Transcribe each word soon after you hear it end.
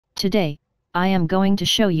Today, I am going to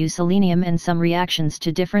show you selenium and some reactions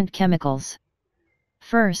to different chemicals.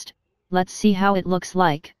 First, let's see how it looks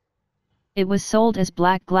like. It was sold as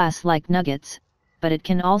black glass like nuggets, but it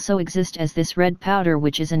can also exist as this red powder,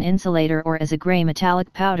 which is an insulator, or as a gray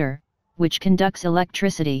metallic powder, which conducts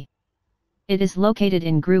electricity. It is located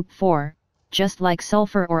in group 4, just like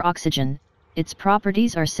sulfur or oxygen. Its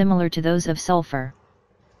properties are similar to those of sulfur.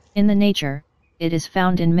 In the nature, it is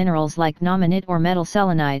found in minerals like nominate or metal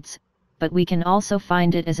selenides, but we can also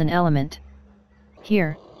find it as an element.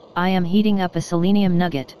 Here, I am heating up a selenium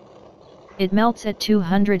nugget. It melts at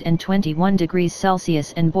 221 degrees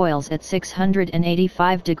Celsius and boils at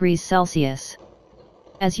 685 degrees Celsius.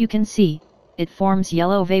 As you can see, it forms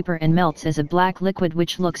yellow vapor and melts as a black liquid,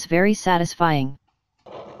 which looks very satisfying.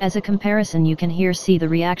 As a comparison, you can here see the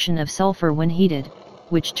reaction of sulfur when heated,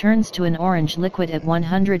 which turns to an orange liquid at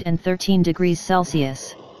 113 degrees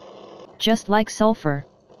Celsius. Just like sulfur,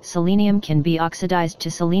 selenium can be oxidized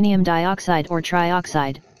to selenium dioxide or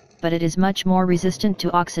trioxide, but it is much more resistant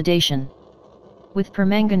to oxidation. With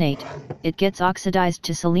permanganate, it gets oxidized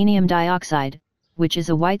to selenium dioxide, which is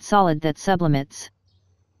a white solid that sublimates.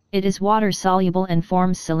 It is water-soluble and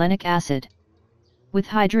forms selenic acid. With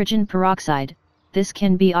hydrogen peroxide, this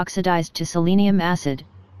can be oxidized to selenium acid,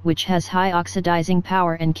 which has high oxidizing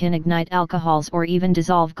power and can ignite alcohols or even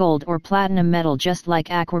dissolve gold or platinum metal, just like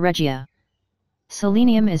aqua regia.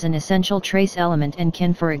 Selenium is an essential trace element and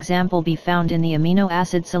can, for example, be found in the amino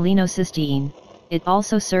acid selenocysteine. It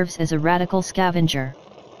also serves as a radical scavenger.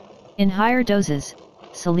 In higher doses,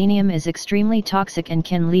 selenium is extremely toxic and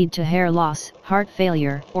can lead to hair loss, heart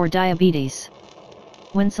failure, or diabetes.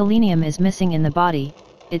 When selenium is missing in the body,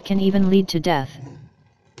 it can even lead to death.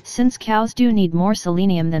 Since cows do need more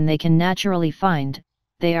selenium than they can naturally find,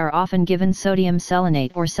 they are often given sodium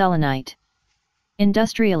selenate or selenite.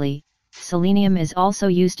 Industrially, selenium is also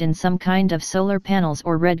used in some kind of solar panels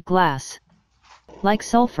or red glass. Like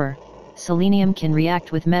sulfur, selenium can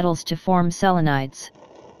react with metals to form selenides.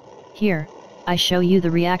 Here, I show you the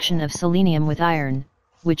reaction of selenium with iron,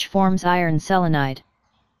 which forms iron selenide.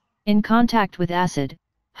 In contact with acid,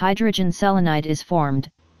 hydrogen selenide is formed,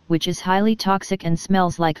 which is highly toxic and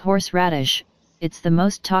smells like horseradish. It's the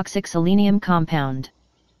most toxic selenium compound.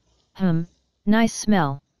 Nice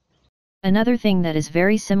smell. Another thing that is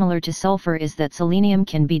very similar to sulfur is that selenium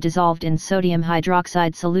can be dissolved in sodium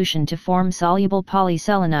hydroxide solution to form soluble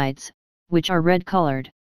polyselenides, which are red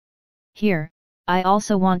colored. Here, I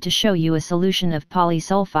also want to show you a solution of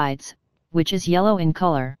polysulfides, which is yellow in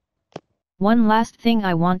color. One last thing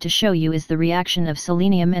I want to show you is the reaction of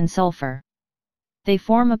selenium and sulfur. They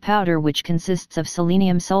form a powder which consists of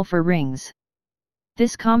selenium-sulfur rings.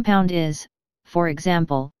 This compound is, for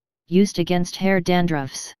example, used against hair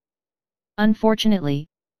dandruffs. Unfortunately,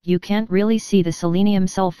 you can't really see the selenium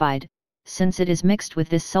sulfide, since it is mixed with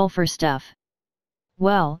this sulfur stuff.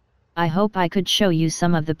 Well, I hope I could show you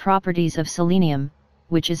some of the properties of selenium,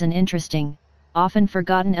 which is an interesting, often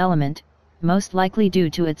forgotten element, most likely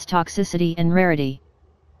due to its toxicity and rarity.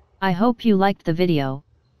 I hope you liked the video.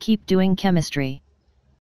 Keep doing chemistry.